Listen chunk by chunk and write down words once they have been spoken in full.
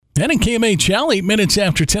And in KMHL, 8 minutes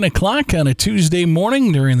after 10 o'clock on a Tuesday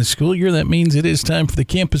morning during the school year, that means it is time for the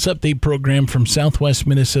Campus Update program from Southwest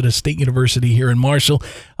Minnesota State University here in Marshall.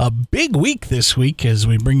 A big week this week as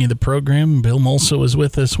we bring you the program. Bill Mulso is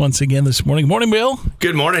with us once again this morning. Morning, Bill.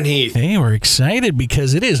 Good morning, Heath. Hey, we're excited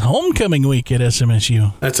because it is homecoming week at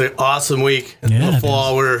SMSU. That's an awesome week. Yeah,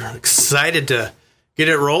 football, we're excited to get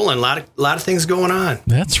it rolling. A lot of things going on.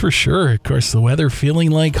 That's for sure. Of course, the weather feeling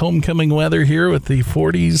like homecoming weather here with the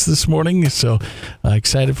 40s this morning. So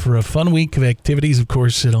excited for a fun week of activities. Of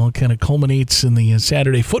course, it all kind of culminates in the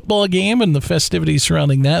Saturday football game and the festivities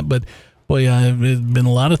surrounding that. But, boy, there's been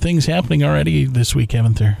a lot of things happening already this week,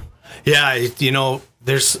 haven't there? Yeah,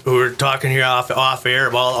 we're talking here off air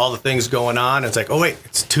about all the things going on. It's like, oh, wait,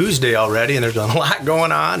 it's Tuesday already, and there's a lot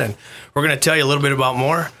going on. And we're going to tell you a little bit about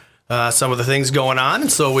more. Some of the things going on. And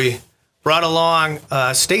so we brought along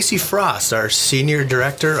Stacy Frost, our Senior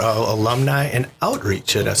Director of Alumni and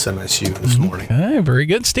Outreach at SMSU this morning. Okay, very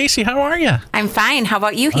good. Stacy, how are you? I'm fine. How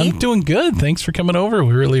about you, Heath? I'm doing good. Thanks for coming over.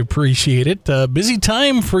 We really appreciate it. Busy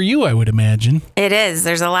time for you, I would imagine. It is.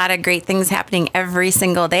 There's a lot of great things happening every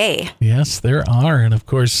single day. Yes, there are. And, of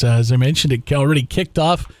course, as I mentioned, it already kicked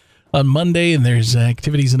off on Monday, and there's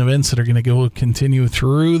activities and events that are going to continue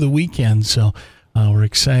through the weekend. So we're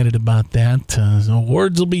excited about that.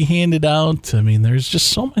 Awards will be handed out. I mean, there's just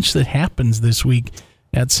so much that happens this week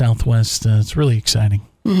at Southwest. It's really exciting.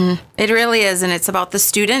 Mm-hmm. It really is, and it's about the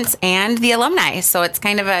students and the alumni. So it's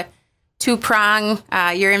kind of a two-prong.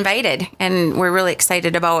 You're invited, and we're really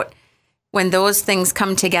excited about when those things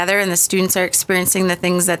come together and the students are experiencing the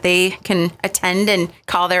things that they can attend and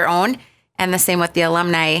call their own. And the same with the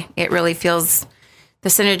alumni. It really feels the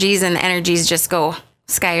synergies and the energies just go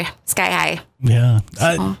sky high. Yeah.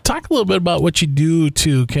 Talk a little bit about what you do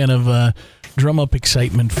to kind of drum up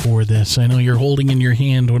excitement for this. I know you're holding in your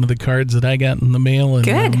hand one of the cards that I got in the mail,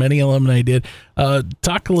 and many alumni did.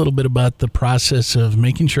 Talk a little bit about the process of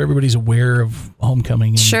making sure everybody's aware of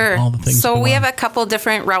homecoming and all the things. So we have a couple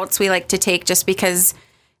different routes we like to take just because,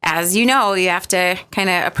 as you know, you have to kind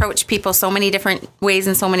of approach people so many different ways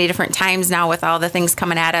and so many different times now with all the things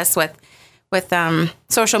coming at us with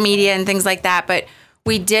social media and things like that. But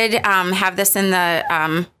we did have this in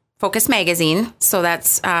the Focus magazine. So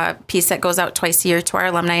that's a piece that goes out twice a year to our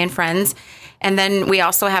alumni and friends. And then we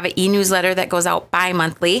also have an e-newsletter that goes out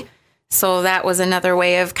bi-monthly. So that was another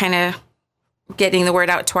way of kind of getting the word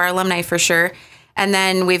out to our alumni for sure. And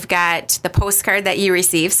then we've got the postcard that you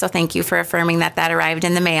received. So thank you for affirming that arrived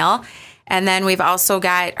in the mail. And then we've also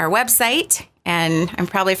got our website. And I'm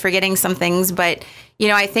probably forgetting some things, but,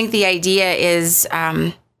 I think the idea is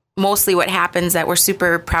mostly what happens that we're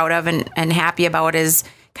super proud of and happy about is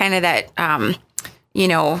kind of that,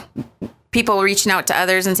 people reaching out to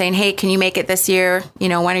others and saying, hey, can you make it this year?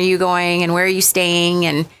 When are you going and where are you staying?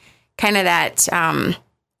 And kind of that,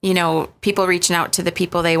 people reaching out to the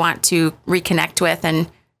people they want to reconnect with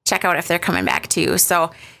and check out if they're coming back too.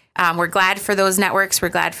 So we're glad for those networks. We're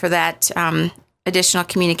glad for that additional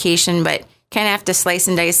communication, but kind of have to slice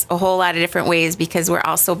and dice a whole lot of different ways because we're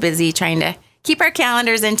all so busy trying to keep our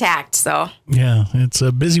calendars intact. So yeah, it's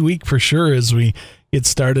a busy week for sure as we get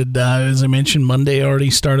started. As I mentioned, Monday already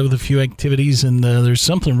started with a few activities, and there's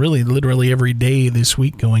something really literally every day this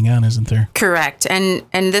week going on, isn't there? Correct. And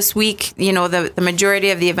this week, the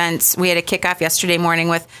majority of the events, we had a kickoff yesterday morning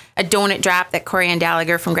with a donut drop that Corianne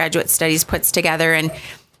Gallagher from Graduate Studies puts together, and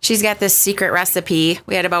she's got this secret recipe.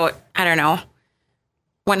 We had about,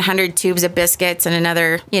 100 tubes of biscuits and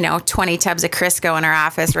another, 20 tubs of Crisco in our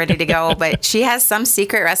office ready to go. But she has some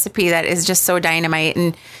secret recipe that is just so dynamite.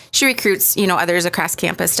 And she recruits, others across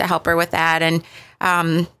campus to help her with that. And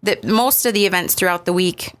most of the events throughout the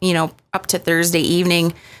week, up to Thursday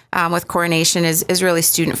evening with Coronation is really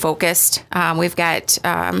student focused. We've got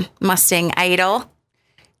Mustang Idol,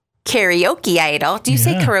 Karaoke Idol. Do you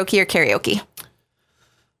say karaoke or karaoke?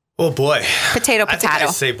 Oh, boy. Potato. I think I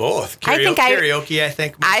say both. Karaoke, I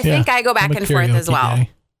think. I think I go back and forth as well. Guy.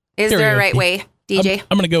 Is there a right way, DJ?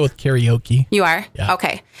 I'm going to go with karaoke. You are? Yeah.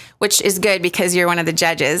 Okay. Which is good because you're one of the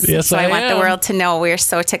judges. Yes, so I want am. the world to know we're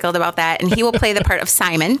so tickled about that. And he will play the part of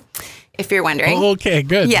Simon, if you're wondering. Oh, okay,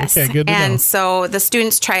 good. Yes. Okay, good to know. So the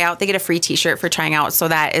students try out. They get a free T-shirt for trying out. So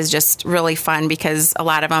that is just really fun because a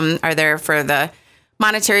lot of them are there for the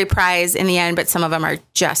monetary prize in the end, but some of them are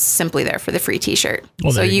just simply there for the free T-shirt.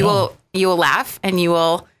 Well, so you will laugh and you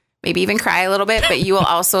will maybe even cry a little bit, but you will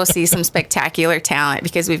also see some spectacular talent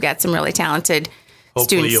because we've got some really talented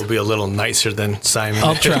Hopefully students. you'll be a little nicer than Simon.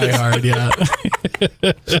 I'll try hard, yeah.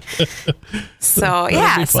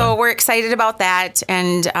 So we're excited about that.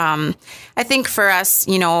 And I think for us,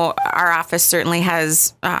 our office certainly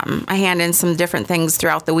has a hand in some different things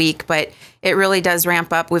throughout the week, but it really does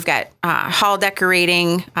ramp up. We've got hall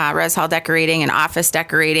decorating, res hall decorating, and office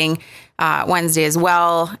decorating Wednesday as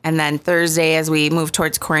well. And then Thursday, as we move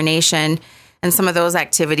towards coronation and some of those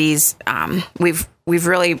activities, we've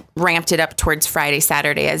really ramped it up towards Friday,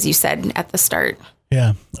 Saturday, as you said at the start.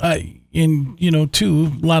 Yeah.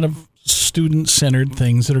 Too, a lot of student-centered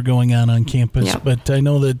things that are going on campus. Yep. But I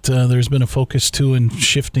know that there's been a focus, too, in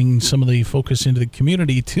shifting some of the focus into the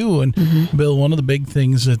community, too. And, Bill, one of the big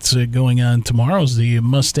things that's going on tomorrow is the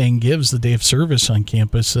Mustang Gives, the day of service on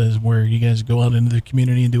campus, where you guys go out into the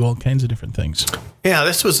community and do all kinds of different things. Yeah,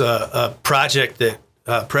 this was a project that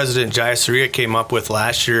President Jayasuriya came up with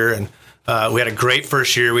last year, and we had a great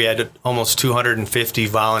first year. We had almost 250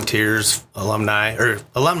 volunteers, alumni.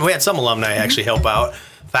 We had some alumni actually help out,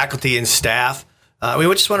 faculty and staff. We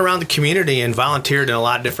just went around the community and volunteered in a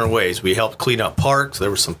lot of different ways. We helped clean up parks. There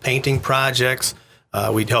were some painting projects.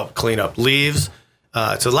 We'd help clean up leaves.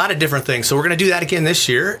 It's a lot of different things. So we're going to do that again this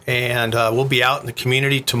year, and we'll be out in the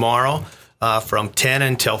community tomorrow from 10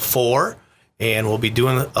 until 4. And we'll be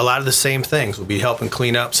doing a lot of the same things. We'll be helping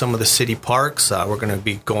clean up some of the city parks. We're going to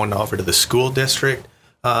be going over to the school district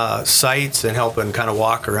sites and helping kind of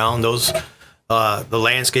walk around those, the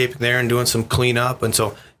landscaping there and doing some cleanup. And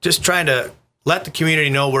so just trying to let the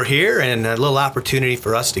community know we're here and a little opportunity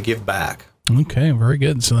for us to give back. Okay, very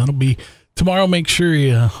good. So that'll be tomorrow. Make sure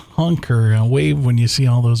you honk or wave when you see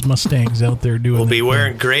all those Mustangs out there doing. We'll be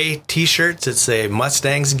wearing gray T-shirts that say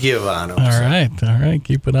Mustangs Give on them. All right.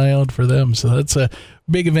 Keep an eye out for them. So that's a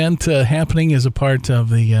big event happening as a part of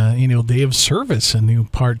the annual Day of Service, a new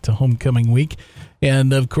part to Homecoming Week.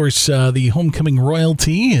 And, of course, the homecoming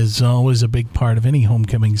royalty is always a big part of any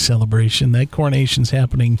homecoming celebration. That coronation's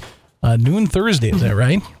happening noon Thursday. Is that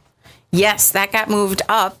right? Yes, that got moved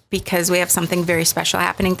up because we have something very special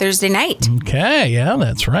happening Thursday night. Okay, yeah,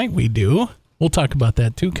 that's right, we do. We'll talk about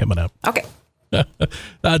that, too, coming up. Okay.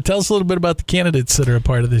 Tell us a little bit about the candidates that are a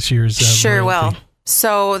part of this year's Sure royalty. will.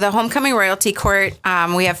 So the Homecoming Royalty Court,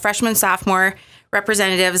 we have freshman, sophomore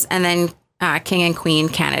representatives, and then king and queen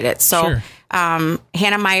candidates. So Sure.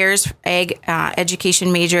 Hannah Myers, ag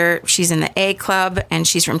education major. She's in the ag club, and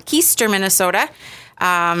she's from Keister, Minnesota.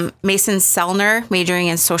 Mason Sellner, majoring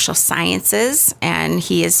in social sciences, and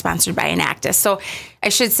he is sponsored by Enactus. So I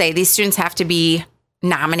should say these students have to be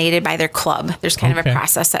nominated by their club. There's kind of a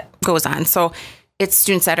process that goes on. So it's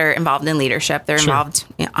students that are involved in leadership. They're involved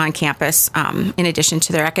on campus in addition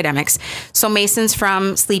to their academics. So Mason's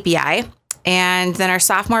from Sleepy Eye. And then our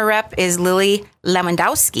sophomore rep is Lily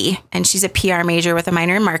Lewandowski, and she's a PR major with a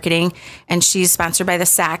minor in marketing, and she's sponsored by the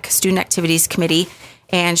SAC, Student Activities Committee,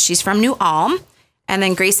 and she's from New Ulm. And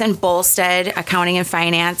then Grayson Bolstead, accounting and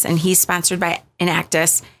finance, and he's sponsored by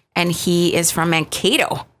Enactus, and he is from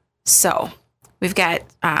Mankato. So we've got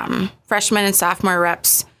freshman and sophomore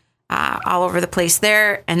reps all over the place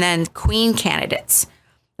there, and then queen candidates.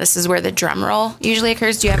 This is where the drum roll usually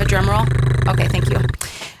occurs. Do you have a drum roll? Okay, thank you.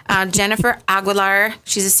 Jennifer Aguilar,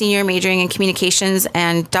 she's a senior majoring in communications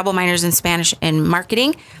and double minors in Spanish and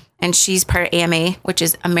marketing. And she's part of AMA, which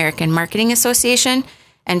is American Marketing Association.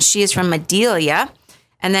 And she is from Madelia.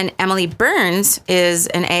 And then Emily Burns is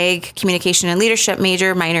an ag communication and leadership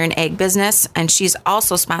major, minor in ag business. And she's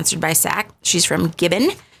also sponsored by SAC. She's from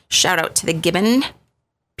Gibbon. Shout out to the Gibbon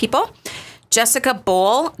people. Jessica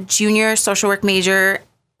Bowl, junior social work major,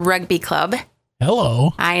 rugby club.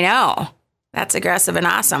 Hello. I know. That's aggressive and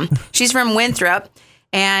awesome. She's from Winthrop,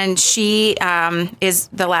 and she is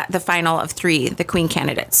the final of three, the queen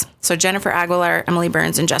candidates. So Jennifer Aguilar, Emily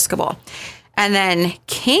Burns, and Jessica Bowl. And then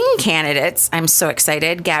king candidates, I'm so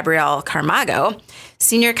excited, Gabrielle Carmago,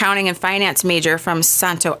 senior accounting and finance major from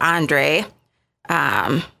Santo Andre,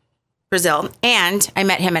 Brazil. And I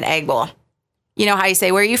met him at Ag Bowl. You know how you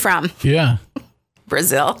say, where are you from? Yeah.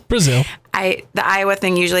 Brazil. The Iowa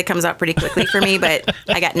thing usually comes out pretty quickly for me, but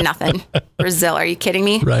I got nothing. Brazil, are you kidding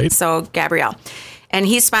me? Right. So Gabrielle. And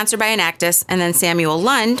he's sponsored by Enactus. And then Samuel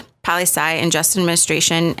Lund, poli-sci and justice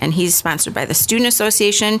administration, and he's sponsored by the Student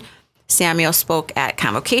Association. Samuel spoke at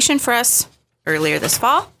Convocation for us earlier this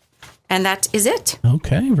fall. And that is it.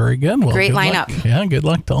 Okay, very good. Well, great good lineup. Luck. Yeah, good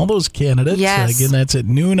luck to all those candidates. Yes. Again, that's at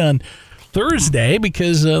noon on Thursday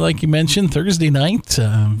because, like you mentioned, Thursday night,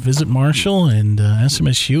 Visit Marshall and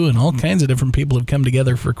SMSU and all kinds of different people have come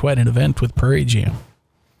together for quite an event with Prairie Jam.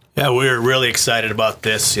 Yeah, we're really excited about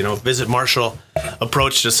this. You know, Visit Marshall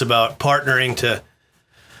approached us about partnering to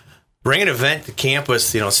bring an event to campus,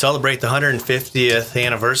 celebrate the 150th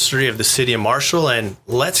anniversary of the city of Marshall, and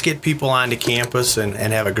let's get people onto campus and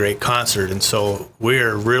have a great concert. And so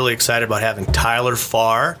we're really excited about having Tyler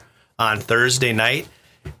Farr on Thursday night.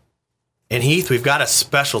 And Heath, we've got a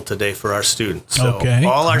special today for our students. So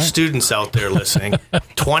all our students out there listening,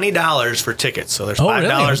 $20 for tickets. So there's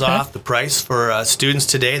 $5 off the price for students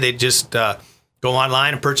today. They just go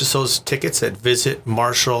online and purchase those tickets at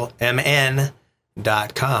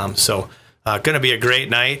visitmarshallmn.com. So going to be a great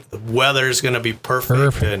night. The weather is going to be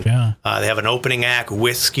perfect. And they have an opening act,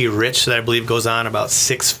 Whiskey Rich, that I believe goes on about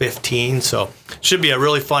 6:15. So should be a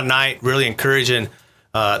really fun night, really encouraging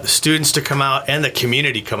the students to come out and the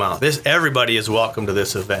community come out. Everybody is welcome to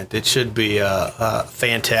this event. It should be a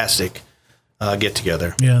fantastic get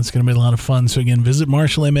together. Yeah, it's going to be a lot of fun. So again, visit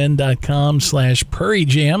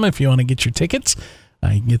marshallmn.com/PrairieJam if you want to get your tickets.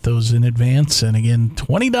 You can get those in advance. And again,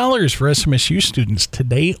 $20 for SMSU students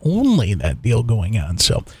today only, that deal going on.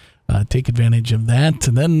 So take advantage of that.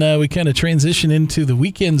 And then we kind of transition into the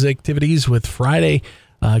weekend's activities with Friday,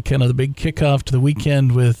 kind of the big kickoff to the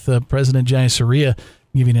weekend with President Jai Surya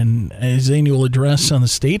giving his annual address on the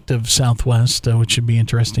state of Southwest, which should be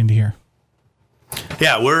interesting to hear.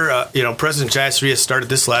 Yeah, we're, President Jai Surya started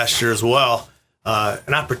this last year as well.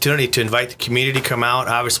 An opportunity to invite the community to come out.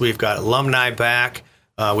 Obviously, we've got alumni back.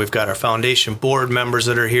 We've got our foundation board members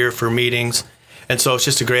that are here for meetings. And so it's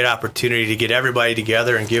just a great opportunity to get everybody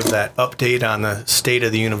together and give that update on the state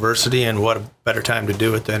of the university, and what a better time to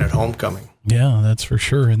do it than at homecoming. Yeah, that's for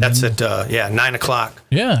sure. And that's at 9 o'clock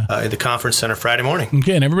at the conference center Friday morning.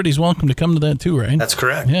 Okay, and everybody's welcome to come to that too, right? That's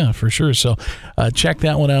correct. Yeah, for sure. So check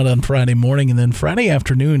that one out on Friday morning. And then Friday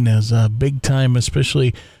afternoon is a big time,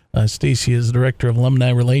 especially Stacy is the Director of Alumni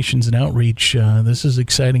Relations and Outreach. This is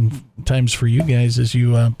exciting times for you guys as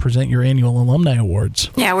you present your annual Alumni Awards.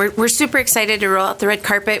 Yeah, we're super excited to roll out the red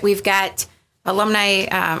carpet. We've got alumni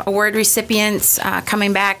award recipients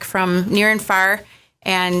coming back from near and far,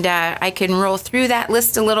 and I can roll through that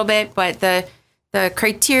list a little bit, but the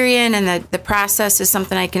criterion and the process is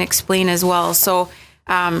something I can explain as well. So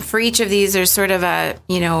for each of these, there's sort of a,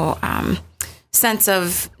 sense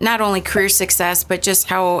of not only career success, but just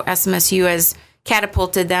how SMSU has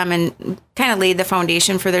catapulted them and kind of laid the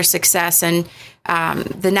foundation for their success. And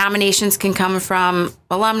the nominations can come from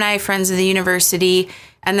alumni, friends of the university,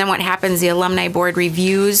 and then what happens, the alumni board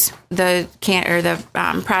reviews the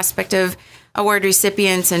prospective award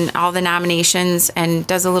recipients and all the nominations, and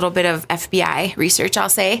does a little bit of FBI research, I'll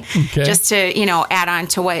say, just to, add on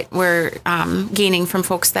to what we're gaining from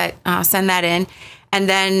folks that send that in. And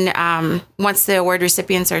then once the award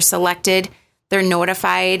recipients are selected, they're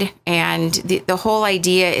notified. And the whole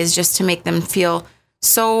idea is just to make them feel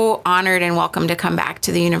so honored and welcome to come back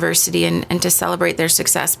to the university and to celebrate their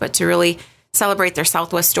success, but to really celebrate their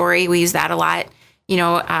Southwest story. We use that a lot.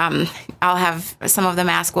 I'll have some of them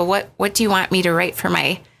ask, well, what do you want me to write for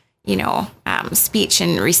my, speech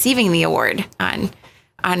and receiving the award on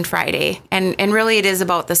Friday? And really it is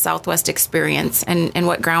about the Southwest experience and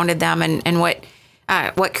what grounded them and what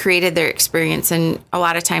created their experience. And a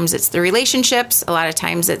lot of times it's the relationships, a lot of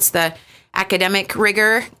times it's the academic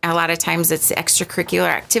rigor, a lot of times it's the extracurricular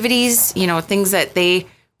activities, things that they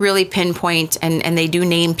really pinpoint, and they do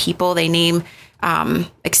name people, they name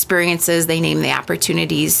experiences, they name the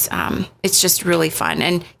opportunities. It's just really fun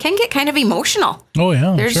and can get kind of emotional. Oh,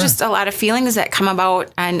 yeah. There's just a lot of feelings that come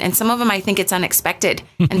about, and some of them I think it's unexpected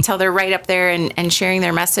until they're right up there and sharing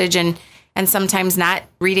their message and sometimes not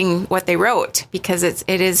reading what they wrote, because it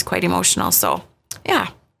is quite emotional. So, yeah.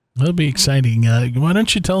 That'll be exciting. Why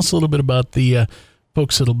don't you tell us a little bit about the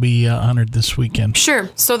folks that'll be honored this weekend? Sure.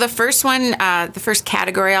 So the first one, the first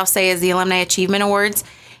category I'll say is the Alumni Achievement Awards.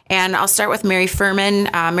 And I'll start with Mary Furman.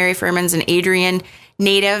 Mary Furman's an Adrian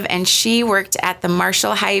native, and she worked at the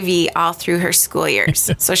Marshall Hy-Vee all through her school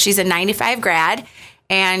years. So she's a 95 grad,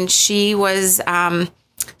 and she was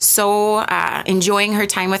so enjoying her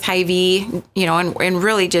time with Hy-Vee, and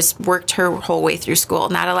really just worked her whole way through school.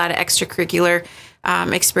 Not a lot of extracurricular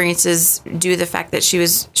experiences due to the fact that she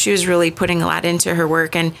was really putting a lot into her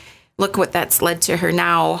work. And look what that's led to her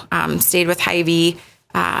now. Stayed with Hy-Vee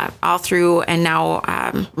all through, and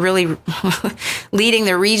now really leading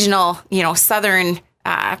the regional, southern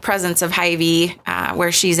presence of Hy-Vee,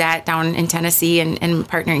 where she's at down in Tennessee and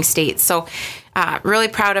partnering states. So really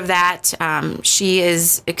proud of that. She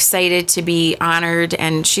is excited to be honored,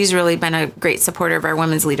 and she's really been a great supporter of our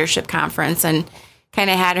Women's Leadership Conference and kind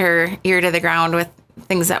of had her ear to the ground with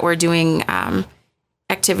things that we're doing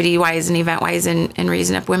activity-wise and event-wise and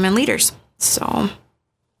raising up women leaders. So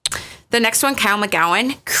the next one, Kyle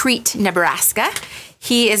McGowan, Crete, Nebraska.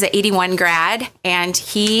 he is an 81 grad, and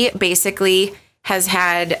he basically has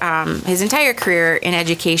had his entire career in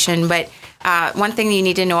education. But one thing you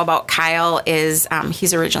need to know about Kyle is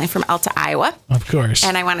he's originally from Alta, Iowa. Of course.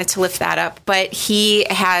 And I wanted to lift that up. But he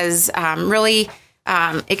has really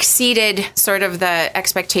exceeded sort of the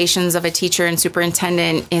expectations of a teacher and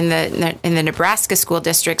superintendent in the Nebraska school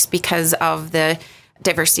districts because of the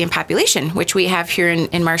diversity in population, which we have here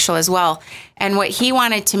in Marshall as well. And what he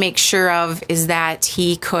wanted to make sure of is that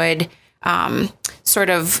he could sort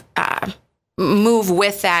of move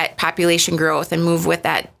with that population growth and move with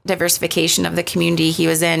that diversification of the community he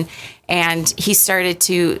was in. And he started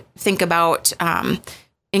to think about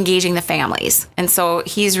engaging the families. And so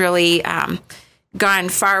he's really gone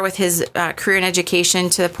far with his career in education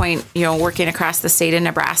to the point, working across the state of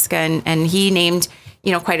Nebraska. And he named,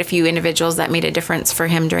 quite a few individuals that made a difference for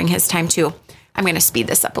him during his time too. I'm going to speed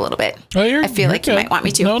this up a little bit. Oh, I feel like you might want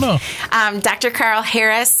me to. No. Dr. Carl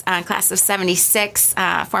Harris, class of 76,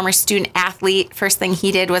 former student athlete. First thing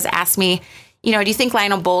he did was ask me, do you think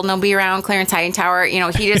Lionel Bolden will be around Clarence Hightower?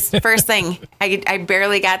 He just, first thing, I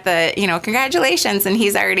barely got the, congratulations. And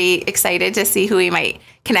he's already excited to see who he might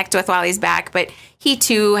connect with while he's back. But he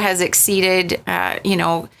too has exceeded,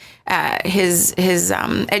 his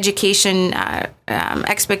education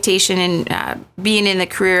expectation and being in the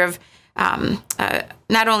career of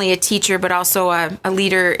not only a teacher, but also a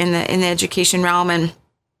leader in the education realm. And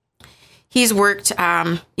he's worked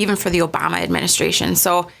even for the Obama administration.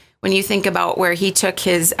 So when you think about where he took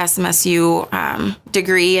his SMSU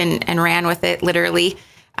degree and ran with it literally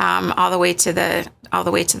all the way to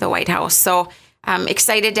the White House. So I'm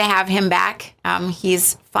excited to have him back.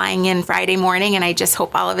 He's flying in Friday morning, and I just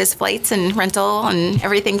hope all of his flights and rental and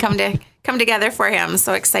everything come together for him.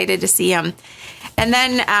 So excited to see him. And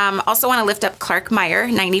then also want to lift up Clark Meyer,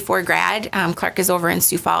 94 grad. Clark is over in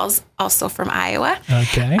Sioux Falls, also from Iowa.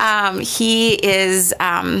 Okay. He is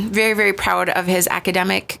very, very proud of his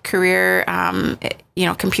academic career,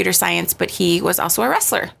 computer science, but he was also a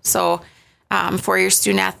wrestler. So 4-year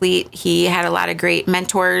student athlete. He had a lot of great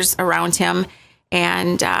mentors around him.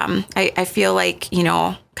 And I feel like,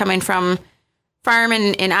 coming from farm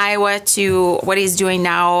in Iowa to what he's doing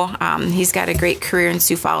now, he's got a great career in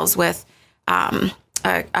Sioux Falls with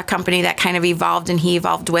a company that kind of evolved, and he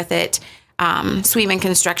evolved with it. Sweetman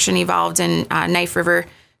Construction evolved, and Knife River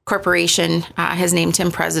Corporation has named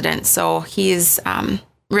him president. So he's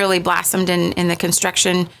really blossomed in the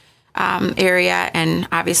construction area, and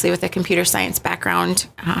obviously with a computer science background,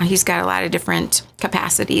 he's got a lot of different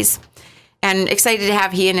capacities. And excited to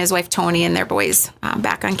have he and his wife Tony and their boys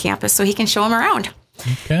back on campus so he can show them around.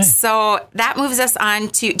 Okay. So that moves us on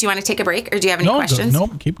to, do you want to take a break or do you have any questions? No,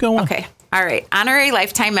 keep going. Okay. All right. Honorary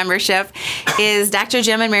lifetime membership is Dr.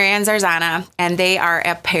 Jim and Marianne Zarzana, and they are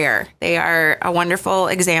a pair. They are a wonderful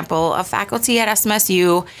example of faculty at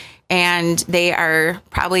SMSU, and they are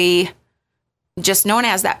probably just known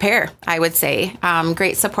as that pair, I would say.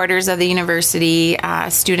 Great supporters of the university.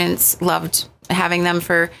 Students loved having them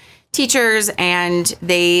for teachers, and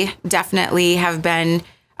they definitely have been,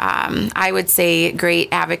 I would say, great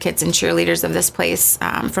advocates and cheerleaders of this place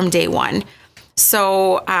from day one.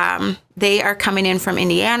 So they are coming in from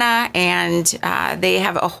Indiana, and they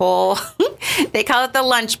have a whole, they call it the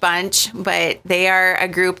lunch bunch, but they are a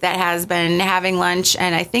group that has been having lunch,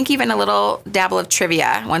 and I think even a little dabble of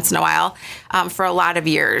trivia once in a while for a lot of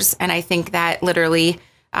years. And I think that literally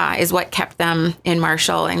is what kept them in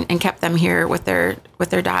Marshall and kept them here with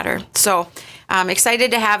their daughter. So I'm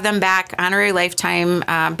excited to have them back. Honorary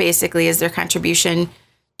lifetime basically is their contribution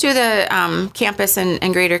to the campus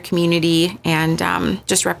and greater community, and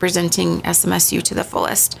just representing SMSU to the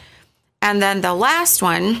fullest. And then the last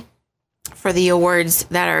one for the awards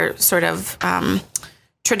that are sort of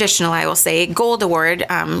traditional, I will say, Gold Award,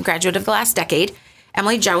 graduate of the last decade,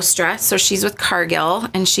 Emily Joustra. So she's with Cargill,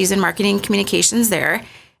 and she's in marketing communications there.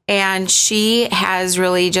 And she has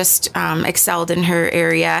really just excelled in her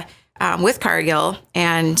area with Cargill,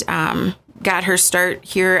 and got her start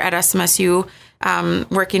here at SMSU,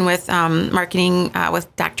 working with marketing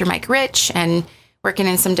with Dr. Mike Rich, and working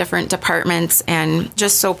in some different departments, and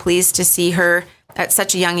just so pleased to see her at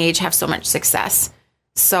such a young age have so much success.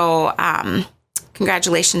 So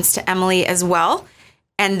congratulations to Emily as well.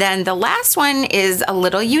 And then the last one is a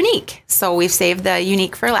little unique. So we've saved the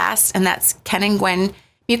unique for last, and that's Ken and Gwen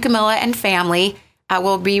Mukamilla and family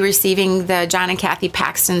will be receiving the John and Kathy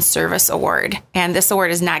Paxton Service Award. And this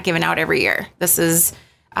award is not given out every year. This is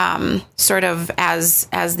sort of as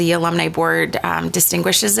the alumni board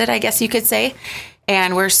distinguishes it, I guess you could say.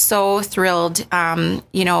 And we're so thrilled.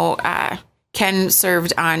 Ken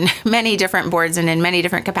served on many different boards and in many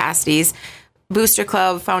different capacities, Booster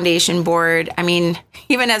Club, Foundation Board. I mean,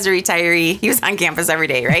 even as a retiree, he was on campus every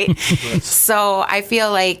day, right? So I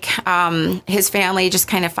feel like his family just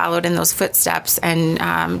kind of followed in those footsteps. And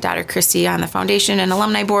daughter Christy on the Foundation and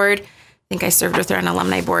Alumni Board. I think I served with her on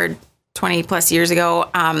Alumni Board 20 plus years ago.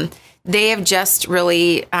 They have just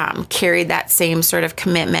really carried that same sort of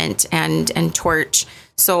commitment and torch.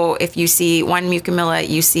 So if you see one Mukamilla,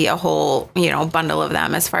 you see a whole, bundle of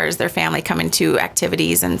them as far as their family coming to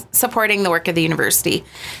activities and supporting the work of the university.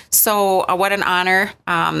 So what an honor.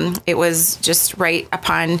 It was just right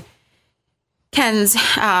upon Ken's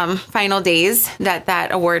final days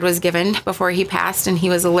that award was given before he passed, and he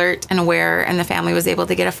was alert and aware, and the family was able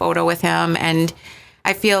to get a photo with him. And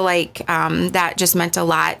I feel like that just meant a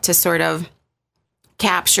lot to sort of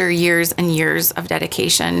capture years and years of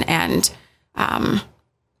dedication and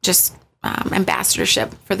just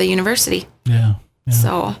ambassadorship for the university. Yeah.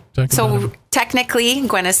 So technically,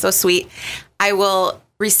 Gwen is so sweet. I will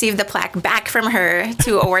receive the plaque back from her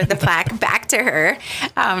to award the plaque back to her.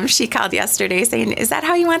 She called yesterday saying, "Is that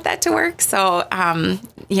how you want that to work?" So,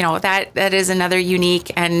 that is another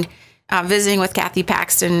unique, and visiting with Kathy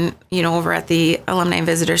Paxton, over at the Alumni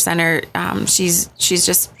Visitor Center, she's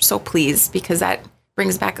just so pleased because that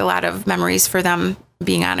brings back a lot of memories for them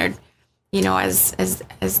being honored,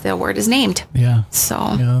 as the award is named. Yeah. So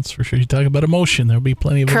yeah, that's for sure. You talk about emotion. There'll be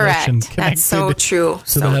plenty of emotion connected. That's so true.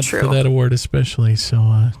 To that award especially.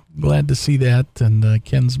 So glad to see that. And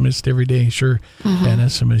Ken's missed every day, sure, at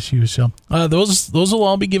SMSU. So those will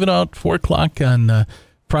all be given out 4:00 on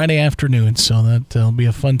Friday afternoon. So that'll be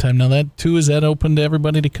a fun time. Now that too, is that open to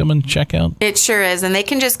everybody to come and check out? It sure is. And they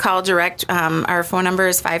can just call direct. Our phone number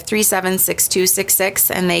is 537-6266,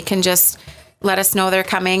 and they can just let us know they're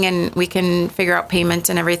coming, and we can figure out payment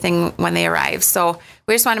and everything when they arrive. So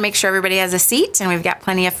we just want to make sure everybody has a seat, and we've got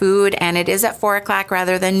plenty of food, and it is at 4:00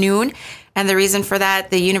 rather than noon. And the reason for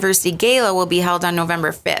that, the University Gala will be held on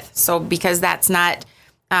November 5th. So because that's not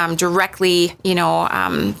directly,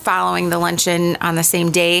 following the luncheon on the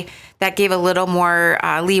same day, that gave a little more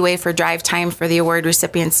leeway for drive time for the award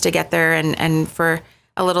recipients to get there, and for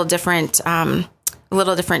a little different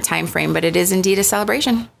time frame. But it is indeed a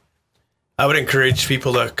celebration. I would encourage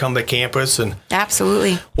people to come to campus and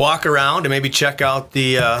absolutely walk around and maybe check out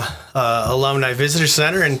the Alumni Visitor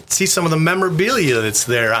Center and see some of the memorabilia that's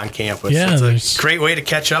there on campus. Yeah, it's a great way to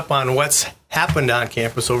catch up on what's happened on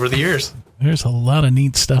campus over the years. There's a lot of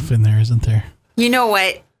neat stuff in there, isn't there? You know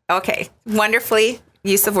what? Okay, wonderfully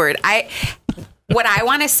use of word. What I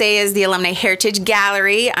want to say is the Alumni Heritage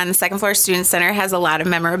Gallery on the second floor Student Center has a lot of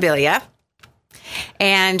memorabilia.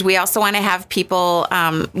 And we also want to have people,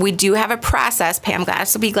 we do have a process. Pam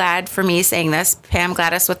Gladys will be glad for me saying this. Pam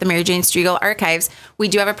Gladys with the Mary Jane Striegel Archives. We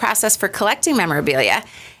do have a process for collecting memorabilia.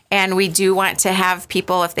 And we do want to have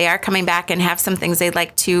people, if they are coming back and have some things they'd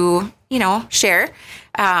like to, share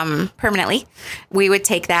permanently, we would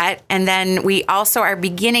take that. And then we also are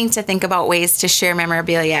beginning to think about ways to share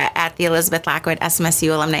memorabilia at the Elizabeth Lockwood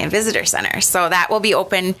SMSU Alumni and Visitor Center. So that will be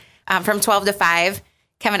open from 12 to 5.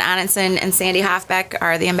 Kevin Onenson and Sandy Hoffbeck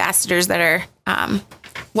are the ambassadors that are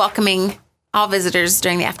welcoming all visitors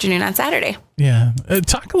during the afternoon on Saturday. Yeah.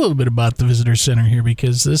 Talk a little bit about the Visitor Center here,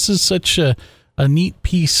 because this is such a neat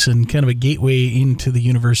piece and kind of a gateway into the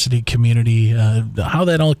university community, how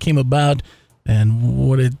that all came about and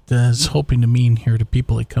what it is hoping to mean here to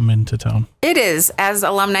people that come into town. It is. As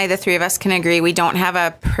alumni, the three of us can agree, we don't have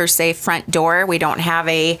a per se front door. We don't have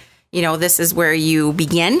a this is where you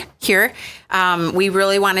begin here. We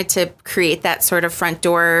really wanted to create that sort of front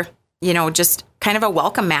door, just kind of a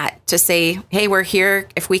welcome mat to say, hey, we're here.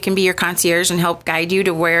 If we can be your concierge and help guide you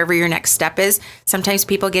to wherever your next step is. Sometimes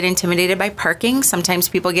people get intimidated by parking. Sometimes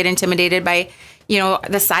people get intimidated by,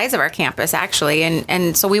 the size of our campus, actually.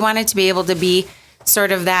 And so we wanted to be able to be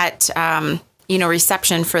sort of that,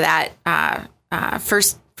 reception for that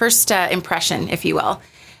first impression, if you will.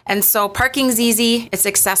 And so parking's easy. It's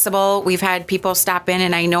accessible. We've had people stop in,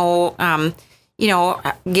 and I know,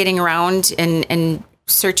 getting around and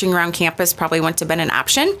searching around campus probably wouldn't have been an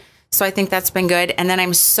option. So I think that's been good. And then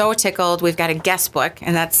I'm so tickled. We've got a guest book,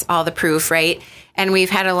 and that's all the proof, right? And we've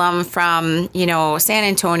had alum from, San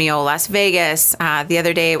Antonio, Las Vegas. The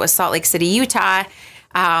other day it was Salt Lake City, Utah.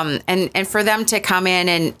 And for them to come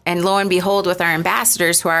in and lo and behold, with our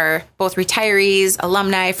ambassadors who are both retirees,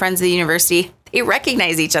 alumni, friends of the university, they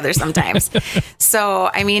recognize each other sometimes. So,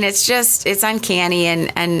 I mean, it's uncanny.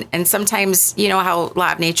 And sometimes, how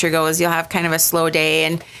law of nature goes, you'll have kind of a slow day,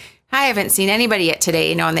 and I haven't seen anybody yet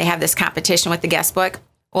today, and they have this competition with the guest book.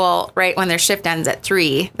 Well, right when their shift ends at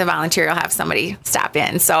 3, the volunteer will have somebody stop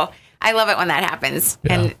in. So I love it when that happens.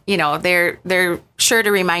 Yeah. And, you know, they're sure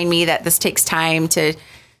to remind me that this takes time to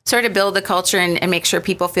sort of build the culture and make sure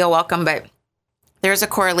people feel welcome. But there's a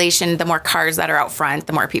correlation. The more cars that are out front,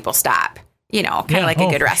 the more people stop, you know, kind of like a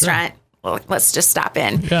good restaurant. Sure. Well, let's just stop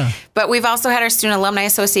in. Yeah. But we've also had our Student Alumni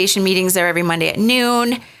Association meetings there every Monday at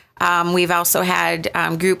noon. We've also had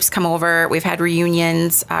groups come over. We've had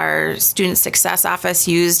reunions. Our Student Success Office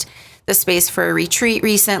used the space for a retreat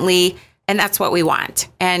recently, and that's what we want.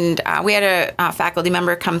 And we had a faculty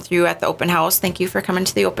member come through at the open house. Thank you for coming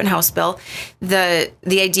to the open house, Bill. The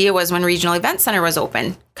idea was when Regional Event Center was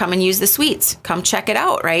open, come and use the suites. Come check it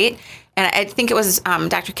out, right? And I think it was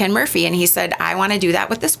Dr. Ken Murphy, and he said, I want to do that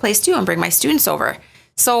with this place too and bring my students over.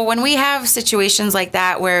 So when we have situations like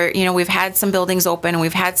that where, you know, we've had some buildings open and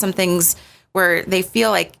we've had some things where they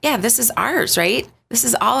feel like, yeah, this is ours, right? This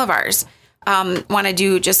is all of ours. Want to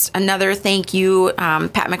do just another thank you.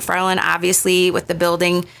 Pat McFarland, obviously, with the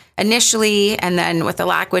building initially, and then with the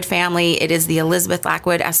Lockwood family, it is the Elizabeth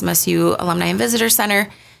Lockwood SMSU Alumni and Visitor Center,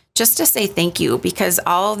 just to say thank you, because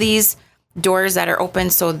all these doors that are open,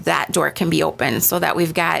 so that door can be open, so that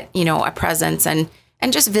we've got, you know, a presence and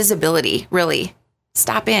just visibility, really.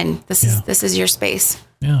 Stop in. This is your space.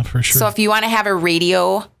 Yeah, for sure. So if you want to have a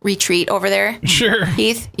radio retreat over there, sure,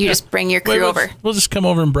 Heath, you just bring your crew over. We'll just come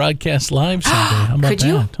over and broadcast live someday. How about Could that?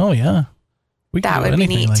 you? Oh yeah, we that could do would be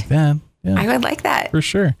anything neat. like that. Yeah. I would like that. For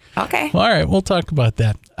sure. Okay. Well, all right, we'll talk about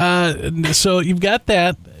that. So you've got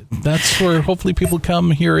that. That's where hopefully people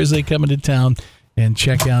come here as they come into town and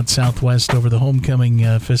check out Southwest over the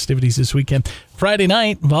homecoming festivities this weekend. Friday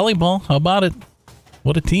night, volleyball. How about it?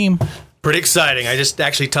 What a team. Pretty exciting. I just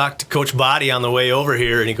actually talked to Coach Body on the way over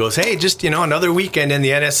here, and he goes, hey, just, you know, another weekend in the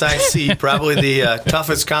NSIC, probably the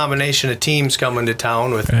toughest combination of teams coming to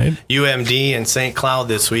town with UMD and St. Cloud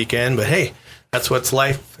this weekend. But, hey, that's what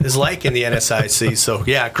life is like in the NSIC. So,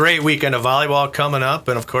 yeah, great weekend of volleyball coming up.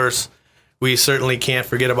 And, of course, we certainly can't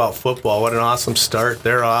forget about football. What an awesome start.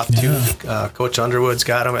 They're off, too. Coach Underwood's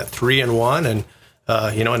got them at 3-1.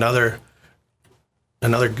 And, you know, another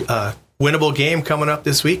winnable game coming up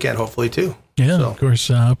this weekend, hopefully, too. Yeah, so. Of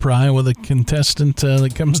course, Upper Iowa, the contestant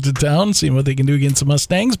that comes to town, seeing what they can do against the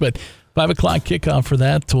Mustangs. But 5 o'clock kickoff for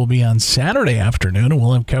that will be on Saturday afternoon, and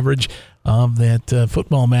we'll have coverage of that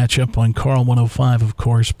football matchup on Carl 105, of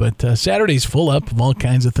course. But Saturday's full up of all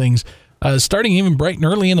kinds of things, starting even bright and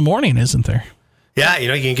early in the morning, isn't there? Yeah, you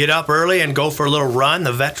know, you can get up early and go for a little run.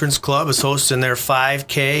 The Veterans Club is hosting their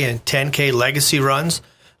 5K and 10K legacy runs.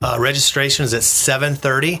 Registration is at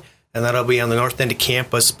 7:30. And that'll be on the north end of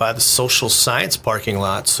campus by the social science parking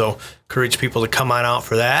lot. So encourage people to come on out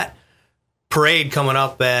for that. Parade coming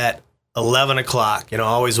up at 11 o'clock. You know,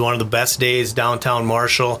 always one of the best days downtown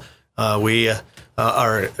Marshall. We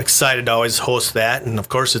are excited to always host that. And, of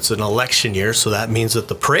course, it's an election year, so that means that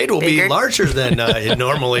the parade will be larger than it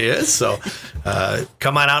normally is. So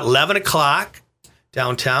come on out 11 o'clock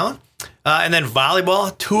downtown. And then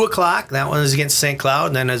volleyball, 2 o'clock. That one is against St. Cloud.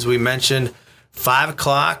 And then, as we mentioned, 5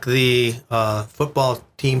 o'clock, the football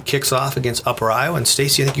team kicks off against Upper Iowa. And,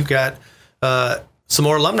 Stacy, I think you've got some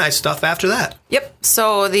more alumni stuff after that. Yep.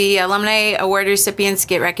 So the alumni award recipients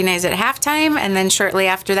get recognized at halftime. And then shortly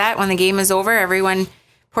after that, when the game is over, everyone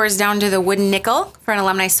pours down to the Wooden Nickel for an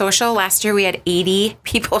alumni social. Last year, we had 80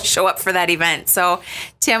 people show up for that event. So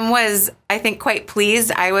Tim was, I think, quite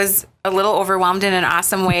pleased. I was a little overwhelmed in an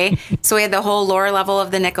awesome way. So we had the whole lower level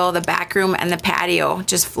of the Nickel, the back room, and the patio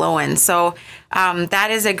just flowing. So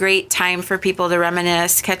that is a great time for people to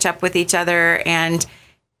reminisce, catch up with each other. And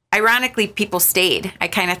ironically, people stayed. I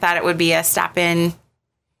kind of thought it would be a stop in,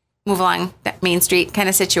 move along that Main Street kind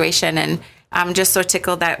of situation. And I'm just so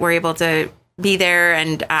tickled that we're able to be there.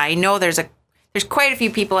 And I know there's quite a few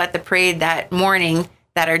people at the parade that morning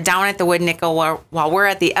that are down at the Wood Nickel while we're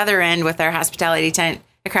at the other end with our hospitality tent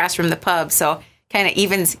across from the pub. So kind of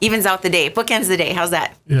evens out the day, bookends the day. How's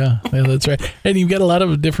that? Yeah, that's right. And you've got a lot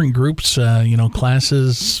of different groups,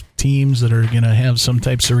 classes, teams that are going to have some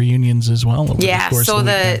types of reunions as well. Yeah, so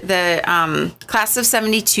the class of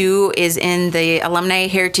 72 is in the Alumni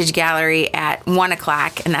Heritage Gallery at 1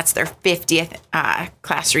 o'clock, and that's their 50th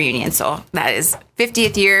class reunion. So that is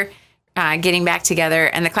 50th year getting back together.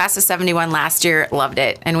 And the class of 71 last year loved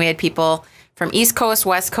it. And we had people from East Coast,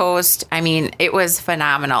 West Coast. I mean, it was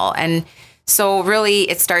phenomenal. And so really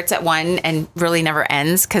it starts at 1 and really never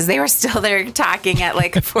ends because they were still there talking at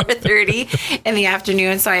like 4:30 in the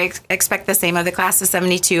afternoon. So I expect the same of the class of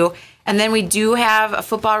 72. And then we do have a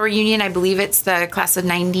football reunion. I believe it's the class of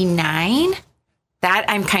 99. That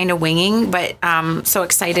I'm kind of winging, but so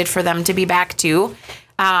excited for them to be back too.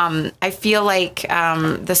 I feel like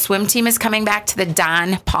the swim team is coming back to the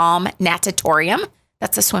Don Palm Natatorium.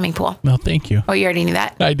 That's a swimming pool. No, thank you. Oh, you already knew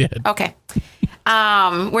that? I did. Okay.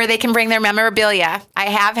 Where they can bring their memorabilia. I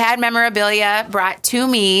have had memorabilia brought to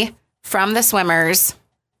me from the swimmers'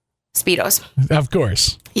 Speedos. Of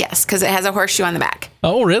course. Yes, because it has a horseshoe on the back.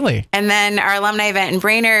 Oh, really? And then our alumni event in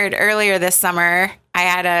Brainerd earlier this summer, I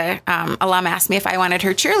had a alum ask me if I wanted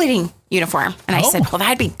her cheerleading uniform. And I said, well,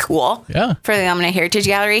 that'd be cool for the Alumni Heritage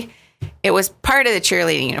Gallery. It was part of the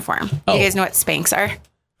cheerleading uniform. You guys know what Spanx are?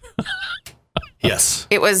 Yes.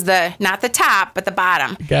 It was not the top, but the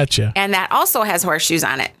bottom. Gotcha. And that also has horseshoes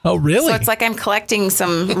on it. Oh, really? So it's like I'm collecting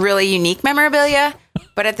some really unique memorabilia,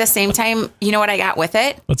 but at the same time, you know what I got with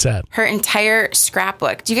it? What's that? Her entire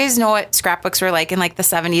scrapbook. Do you guys know what scrapbooks were like in like the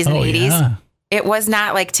 70s and 80s? Yeah. It was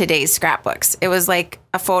not like today's scrapbooks. It was like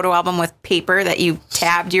a photo album with paper that you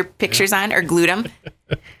tabbed your pictures on or glued them.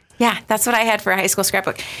 Yeah, that's what I had for a high school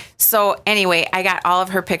scrapbook. So anyway, I got all of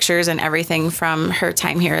her pictures and everything from her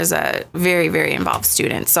time here as a very, very involved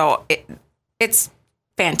student. So it's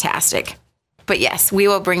fantastic. But yes, we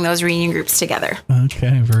will bring those reunion groups together.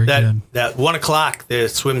 Okay, very good. That 1 o'clock, the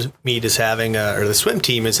swim meet is having, or the swim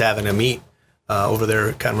team is having a meet over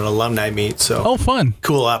there, kind of an alumni meet. So fun.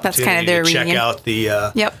 Cool opportunity that's kind of their to check reunion. Out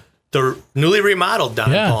the newly remodeled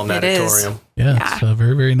Don Palm Auditorium. Yeah, it's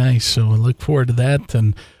very, very nice. So we look forward to that.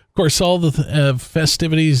 And of course, all the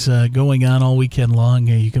festivities going on all weekend long.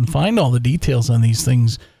 You can find all the details on these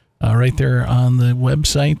things right there on the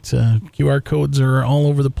website. QR codes are all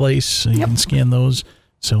over the place. You can scan those.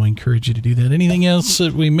 So I encourage you to do that. Anything else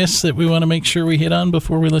that we missed that we want to make sure we hit on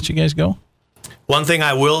before we let you guys go? One thing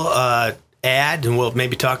I will add, and we'll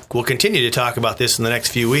continue to talk about this in the next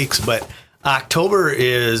few weeks, but October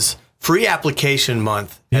is free application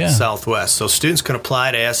month at Southwest. So students can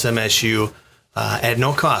apply to SMSU at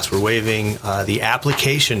no cost. We're waiving the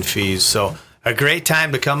application fees. So a great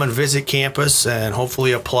time to come and visit campus and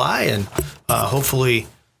hopefully apply and hopefully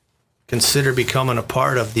consider becoming a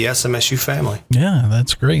part of the SMSU family. Yeah,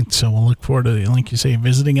 that's great. So we'll look forward to, like you say,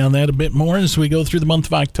 visiting on that a bit more as we go through the month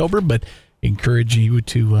of October, but encourage you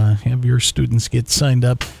to have your students get signed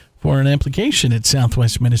up for an application at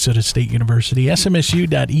Southwest Minnesota State University,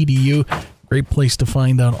 smsu.edu. Great place to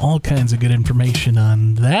find out all kinds of good information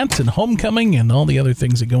on that and homecoming and all the other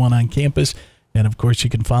things that go on campus. And, of course, you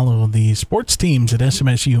can follow the sports teams at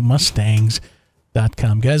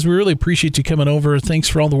smsumustangs.com. Guys, we really appreciate you coming over. Thanks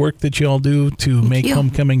for all the work that you all do to make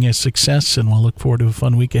homecoming a success, and we'll look forward to a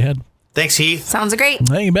fun week ahead. Thanks, Heath. Sounds great.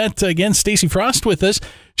 Hey, you bet. Again, Stacy Frost with us.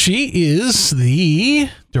 She is the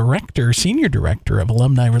senior director of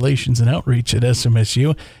alumni relations and outreach at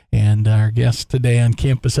SMSU, and our guest today on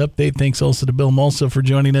Campus Update. Thanks also to Bill Mulsa for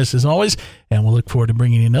joining us as always, and we'll look forward to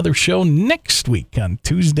bringing you another show next week on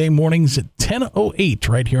Tuesday mornings at 10:08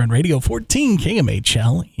 right here on Radio 14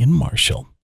 KMHL in Marshall.